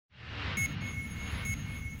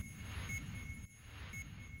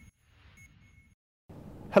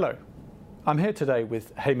Hello, I'm here today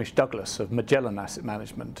with Hamish of Magellan Asset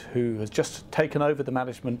Management, who has just taken over the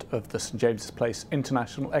management of the St James's Place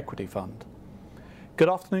International Equity Fund. Good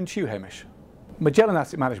afternoon to you, Hamish. Magellan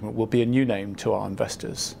Asset Management will be a new name to our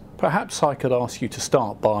investors. Perhaps I could ask you to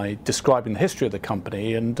start by describing the history of the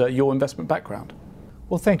company and your investment background.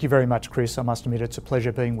 Well, thank you very much, Chris. I must admit it's a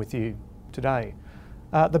pleasure being with you today.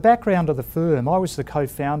 The background of the firm: I was the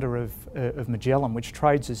co-founder of Magellan, which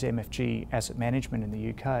trades as MFG Asset Management in the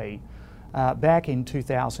UK. Back in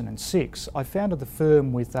 2006, I founded the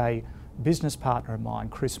firm with a business partner of mine,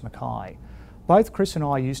 Chris Mackay. Both Chris and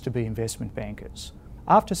I used to be investment bankers.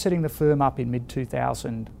 After setting the firm up in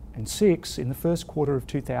mid-2006, in the first quarter of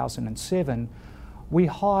 2007, we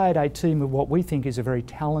hired a team of what we think is a very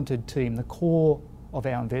talented team. The core of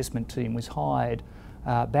our investment team was hired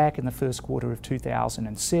back in the first quarter of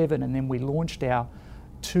 2007, and then we launched our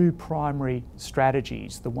two primary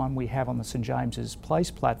strategies. The one we have on the St James's Place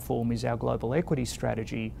platform is our global equity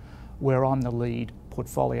strategy, where I'm the lead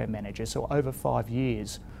portfolio manager. So over 5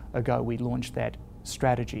 years ago we launched that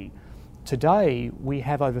strategy. Today we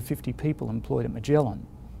have over 50 people employed at Magellan.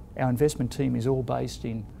 Our investment team is all based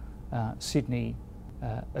in Sydney,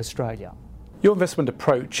 Australia. Your investment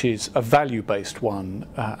approach is a value-based one,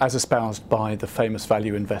 as espoused by the famous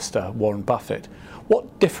value investor Warren Buffett.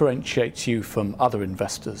 What differentiates you from other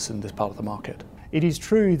investors in this part of the market? It is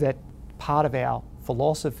true that part of our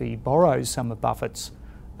philosophy borrows some of Buffett's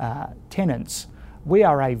tenets. We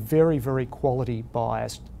are a very, very quality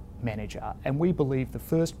biased manager, and we believe the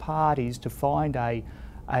first part is to find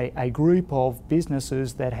a group of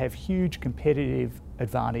businesses that have huge competitive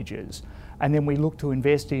advantages, and then we look to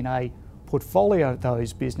invest in a portfolio of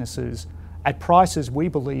those businesses at prices we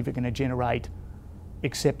believe are going to generate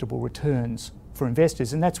acceptable returns for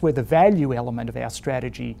investors, and that's where the value element of our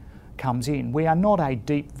strategy comes in. We are not a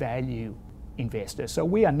deep value investor, so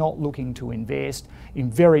we are not looking to invest in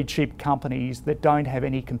very cheap companies that don't have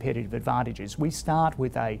any competitive advantages. We start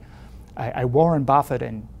with a Warren Buffett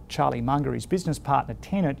and Charlie Munger, his business partner,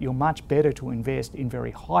 tenet: you're much better to invest in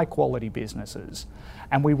very high quality businesses,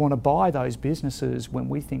 and we want to buy those businesses when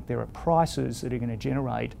we think there are prices that are going to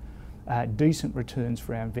generate decent returns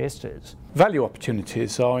for our investors. Value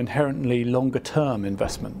opportunities are inherently longer term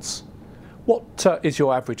investments. What is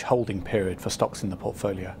your average holding period for stocks in the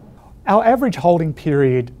portfolio? Our average holding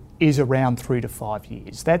period is around 3 to 5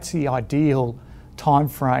 years. That's the ideal time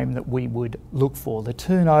frame that we would look for. The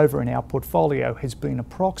turnover in our portfolio has been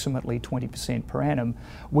approximately 20% per annum,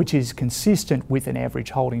 which is consistent with an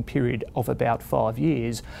average holding period of about 5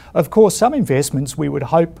 years. Of course, some investments we would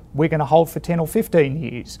hope we're going to hold for 10 or 15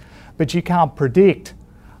 years, but you can't predict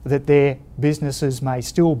that their businesses may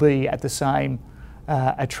still be at the same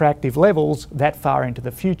attractive levels that far into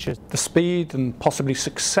the future. The speed and possibly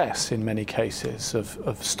success in many cases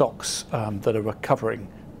of stocks that are recovering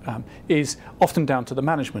is often down to the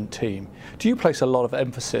management team. Do you place a lot of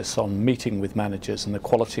emphasis on meeting with managers and the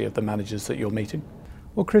quality of the managers that you're meeting?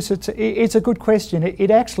 Well, Chris, it's a good question. It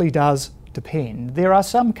actually does depend. There are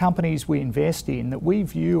some companies we invest in that we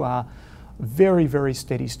view are very, very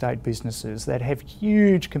steady state businesses that have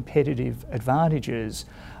huge competitive advantages.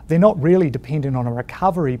 They're not really dependent on a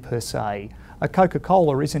recovery per se. A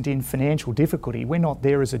Coca-Cola isn't in financial difficulty. We're not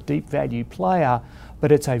there as a deep value player,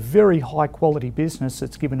 but it's a very high quality business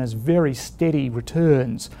that's given us very steady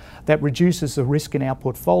returns that reduces the risk in our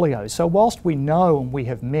portfolio. So whilst we know and we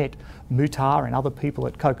have met Muhtar and other people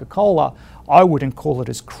at Coca-Cola, I wouldn't call it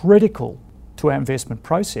as critical to our investment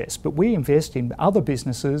process, but we invest in other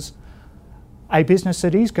businesses. A business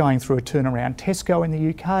that is going through a turnaround, Tesco in the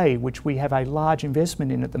UK, which we have a large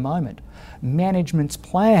investment in at the moment. Management's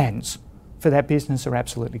plans for that business are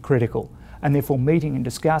absolutely critical, and therefore meeting and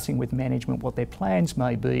discussing with management what their plans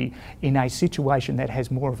may be in a situation that has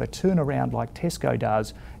more of a turnaround like Tesco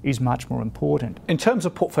does is much more important. In terms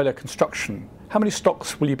of portfolio construction, how many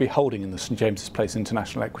stocks will you be holding in the St James's Place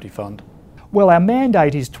International Equity Fund? Well, our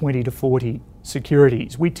mandate is 20 to 40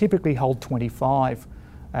 securities. We typically hold 25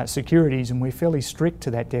 securities, and we're fairly strict to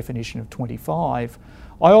that definition of 25.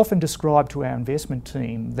 I often describe to our investment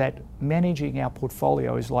team that managing our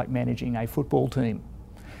portfolio is like managing a football team.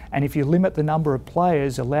 And if you limit the number of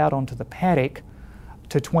players allowed onto the paddock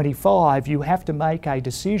to 25, you have to make a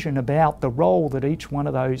decision about the role that each one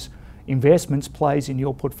of those investments plays in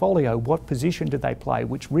your portfolio. What position do they play?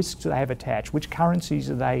 Which risks do they have attached? Which currencies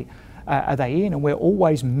are they in? And we're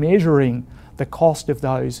always measuring the cost of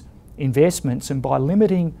those investments, and by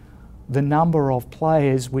limiting the number of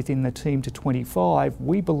players within the team to 25,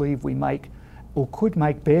 we believe we make or could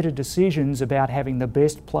make better decisions about having the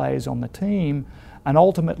best players on the team, and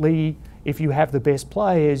ultimately if you have the best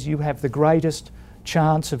players you have the greatest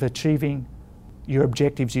chance of achieving your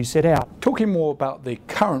objectives you set out. Talking more about the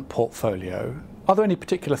current portfolio, are there any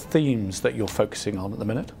particular themes that you're focusing on at the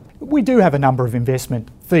minute? We do have a number of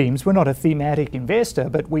investment themes. We're not a thematic investor,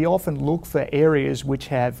 but we often look for areas which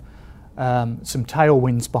have some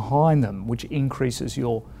tailwinds behind them, which increases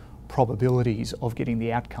your probabilities of getting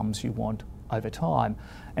the outcomes you want over time.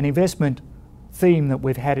 An investment theme that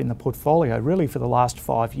we've had in the portfolio really for the last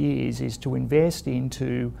 5 years is to invest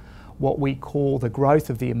into what we call the growth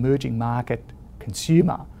of the emerging market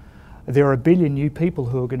consumer. There are 1 billion new people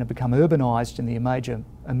who are going to become urbanised in the major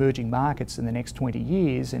emerging markets in the next 20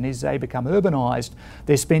 years, and as they become urbanised,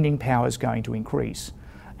 their spending power is going to increase.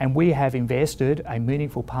 And we have invested a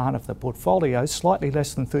meaningful part of the portfolio, slightly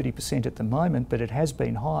less than 30% at the moment, but it has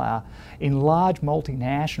been higher, in large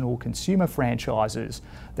multinational consumer franchises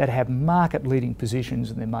that have market-leading positions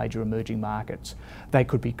in their major emerging markets. They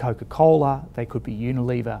could be Coca-Cola, they could be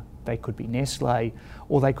Unilever, they could be Nestle,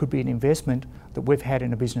 or they could be an investment that we've had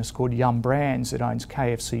in a business called Yum Brands that owns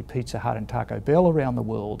KFC, Pizza Hut and Taco Bell around the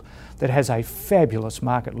world that has a fabulous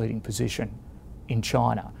market-leading position in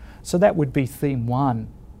China. So that would be theme one,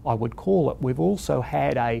 I would call it. We've also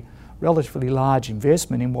had a relatively large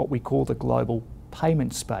investment in what we call the global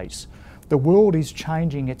payment space. The world is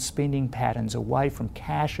changing its spending patterns away from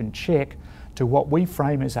cash and cheque to what we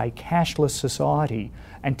frame as a cashless society,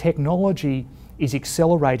 and technology is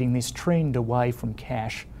accelerating this trend away from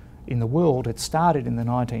cash in the world. It started in the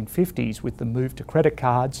 1950s with the move to credit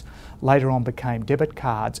cards, later on became debit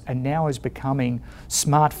cards, and now is becoming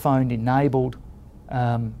smartphone-enabled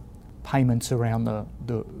payments around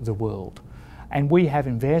the world. And we have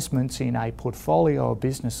investments in a portfolio of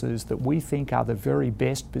businesses that we think are the very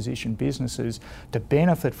best positioned businesses to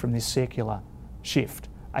benefit from this secular shift.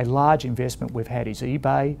 A large investment we've had is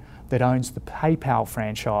eBay, that owns the PayPal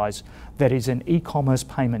franchise, that is an e-commerce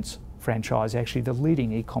payments franchise, actually the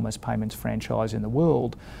leading e-commerce payments franchise in the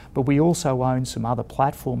world. But we also own some other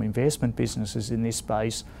platform investment businesses in this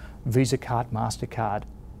space, Visa Card, MasterCard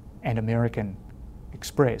and American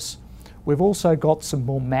Express. We've also got some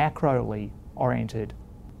more macroly oriented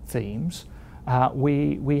themes.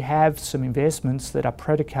 We have some investments that are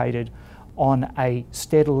predicated on a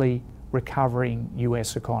steadily recovering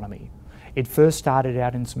US economy. It first started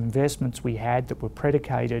out in some investments we had that were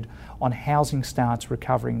predicated on housing starts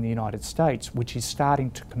recovering in the United States, which is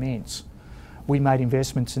starting to commence. We made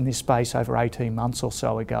investments in this space over 18 months or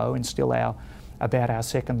so ago, and still about our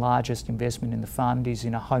second largest investment in the fund is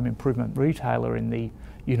in a home improvement retailer in the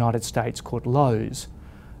United States called Lowe's.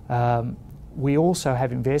 We also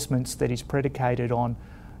have investments that is predicated on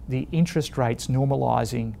the interest rates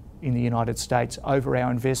normalising in the United States over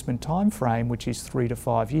our investment time frame, which is 3 to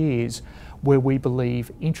 5 years, where we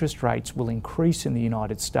believe interest rates will increase in the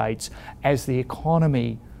United States as the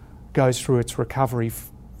economy goes through its recovery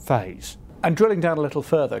phase. And drilling down a little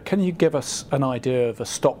further, can you give us an idea of a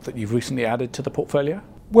stock that you've recently added to the portfolio?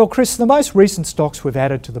 Well, Chris, the most recent stocks we've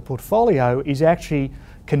added to the portfolio is actually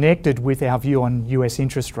connected with our view on US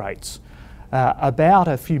interest rates. About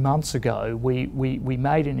a few months ago, we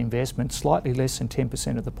made an investment, slightly less than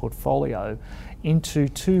 10% of the portfolio, into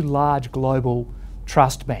 2 large global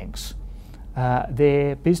trust banks.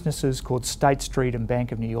 They're businesses called State Street and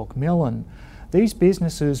Bank of New York Mellon. These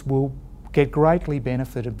businesses will get greatly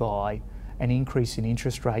benefited by an increase in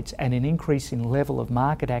interest rates and an increase in level of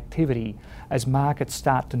market activity as markets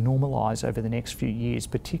start to normalise over the next few years,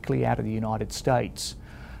 particularly out of the United States.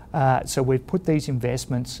 So we've put these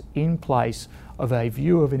investments in place of a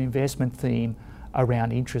view of an investment theme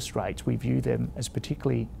around interest rates. We view them as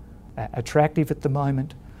particularly attractive at the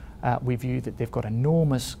moment. We view that they've got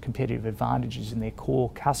enormous competitive advantages in their core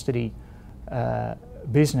custody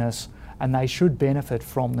business, and they should benefit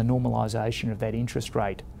from the normalisation of that interest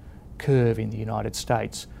rate curve in the United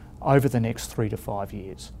States over the next 3 to 5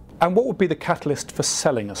 years. And what would be the catalyst for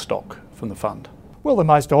selling a stock from the fund? Well, the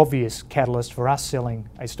most obvious catalyst for us selling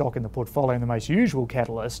a stock in the portfolio, and the most usual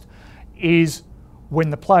catalyst, is when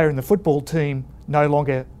the player in the football team no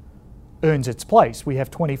longer earns its place. We have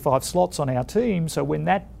 25 slots on our team, so when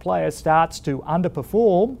that player starts to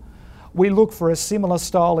underperform, we look for a similar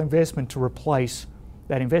style investment to replace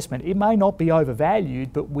that investment. It may not be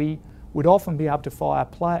overvalued, but we would often be able to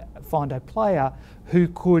find a player who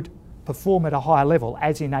could perform at a higher level,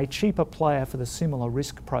 as in a cheaper player for the similar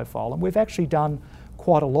risk profile. And we've actually done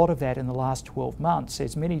quite a lot of that in the last 12 months,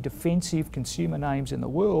 as many defensive consumer names in the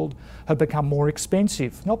world have become more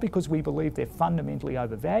expensive, not because we believe they're fundamentally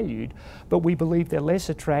overvalued, but we believe they're less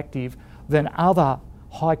attractive than other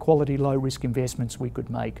high quality, low risk investments we could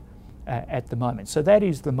make at the moment. So that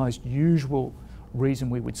is the most usual reason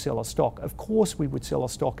we would sell a stock. Of course we would sell a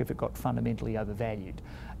stock if it got fundamentally overvalued.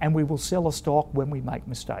 And we will sell a stock when we make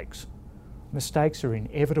mistakes. Mistakes are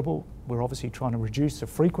inevitable. We're obviously trying to reduce the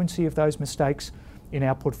frequency of those mistakes in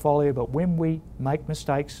our portfolio, but when we make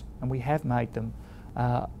mistakes, and we have made them,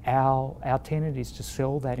 our tenet is to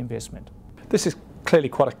sell that investment. This is clearly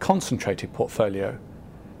quite a concentrated portfolio.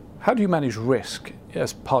 How do you manage risk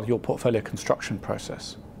as part of your portfolio construction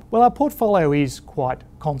process? Well, our portfolio is quite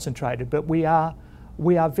concentrated, but we are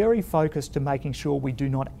very focused to making sure we do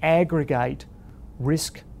not aggregate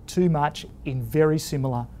risk too much in very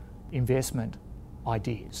similar investment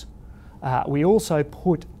ideas. We also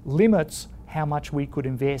put limits how much we could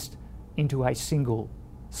invest into a single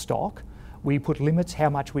stock. We put limits how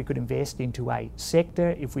much we could invest into a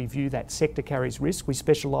sector if we view that sector carries risk. We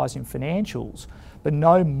specialise in financials, but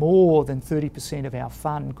no more than 30% of our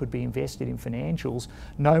fund could be invested in financials.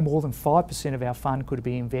 No more than 5% of our fund could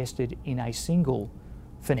be invested in a single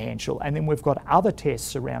financial. And then we've got other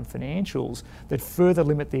tests around financials that further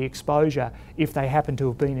limit the exposure. If they happen to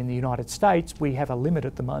have been in the United States, we have a limit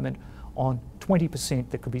at the moment on 20%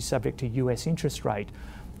 that could be subject to US interest rate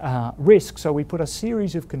risk. So we put a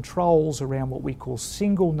series of controls around what we call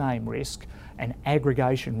single name risk and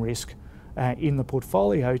aggregation risk in the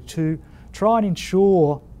portfolio to try and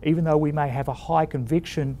ensure, even though we may have a high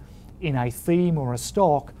conviction in a theme or a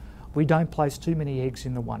stock, we don't place too many eggs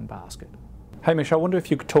in the one basket. Hamish, I wonder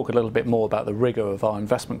if you could talk a little bit more about the rigour of our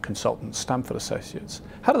investment consultants, Stamford Associates.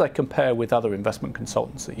 How do they compare with other investment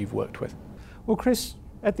consultants that you've worked with? Well, Chris,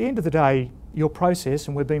 at the end of the day, your process,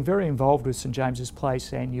 and we've been very involved with St James's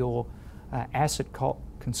Place and your asset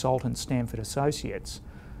consultant, Stamford Associates.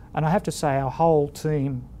 And I have to say our whole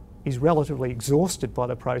team is relatively exhausted by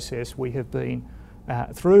the process we have been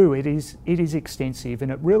through. It is extensive,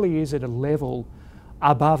 and it really is at a level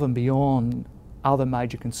above and beyond other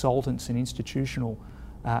major consultants and institutional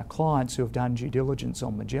clients who have done due diligence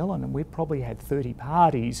on Magellan. And we've probably had 30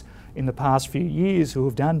 parties in the past few years who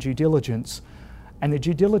have done due diligence. And the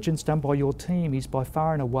due diligence done by your team is by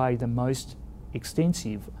far and away the most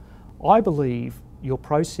extensive. I believe your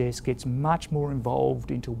process gets much more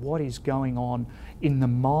involved into what is going on in the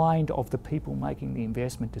mind of the people making the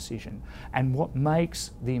investment decision and what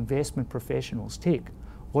makes the investment professionals tick.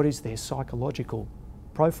 What is their psychological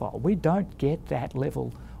profile? We don't get that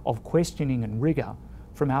level of questioning and rigour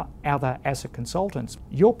from our other asset consultants.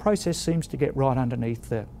 Your process seems to get right underneath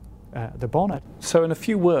the bonnet. So in a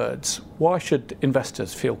few words, why should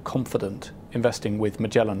investors feel confident investing with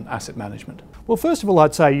Magellan Asset Management? Well, first of all,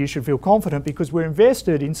 I'd say you should feel confident because we're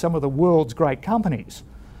invested in some of the world's great companies.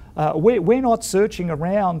 We're not searching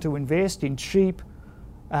around to invest in cheap,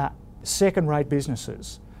 second-rate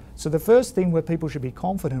businesses. So the first thing where people should be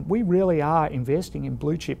confident, we really are investing in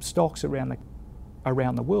blue chip stocks around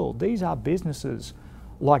the world. These are businesses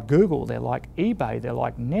like Google, they're like eBay, they're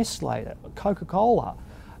like Nestle, Coca-Cola.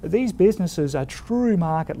 These businesses are true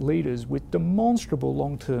market leaders with demonstrable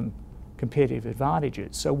long-term competitive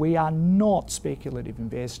advantages. So we are not speculative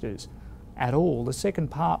investors at all. The second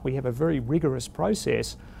part, we have a very rigorous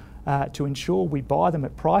process to ensure we buy them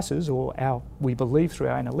at prices, or we believe through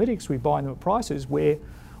our analytics we buy them at prices where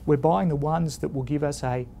we're buying the ones that will give us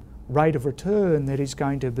a rate of return that is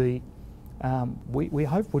going to be, we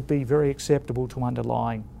hope would be very acceptable to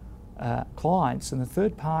underlying clients. And the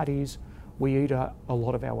third part is we eat a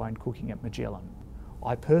lot of our own cooking at Magellan.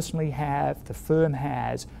 I personally have, the firm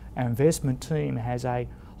has, our investment team has a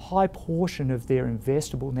high portion of their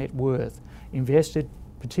investable net worth invested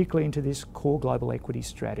particularly into this core global equity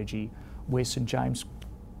strategy where St James's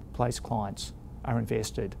Place clients are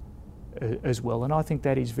invested as well. And I think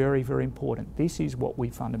that is very, very important. This is what we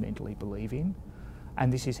fundamentally believe in,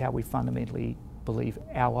 and this is how we fundamentally believe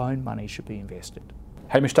our own money should be invested.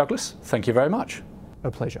 Hamish Douglas, thank you very much.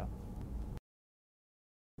 A pleasure.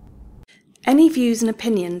 Any views and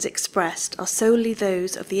opinions expressed are solely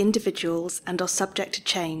those of the individuals and are subject to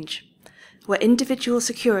change. Where individual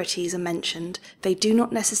securities are mentioned, they do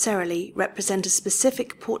not necessarily represent a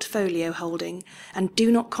specific portfolio holding and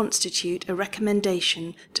do not constitute a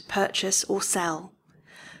recommendation to purchase or sell.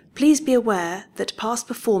 Please be aware that past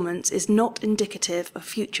performance is not indicative of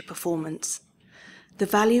future performance. The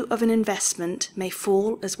value of an investment may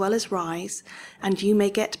fall as well as rise, and you may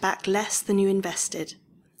get back less than you invested.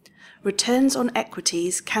 Returns on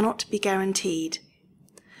equities cannot be guaranteed.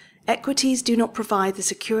 Equities do not provide the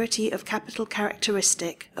security of capital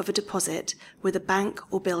characteristic of a deposit with a bank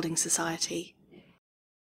or building society.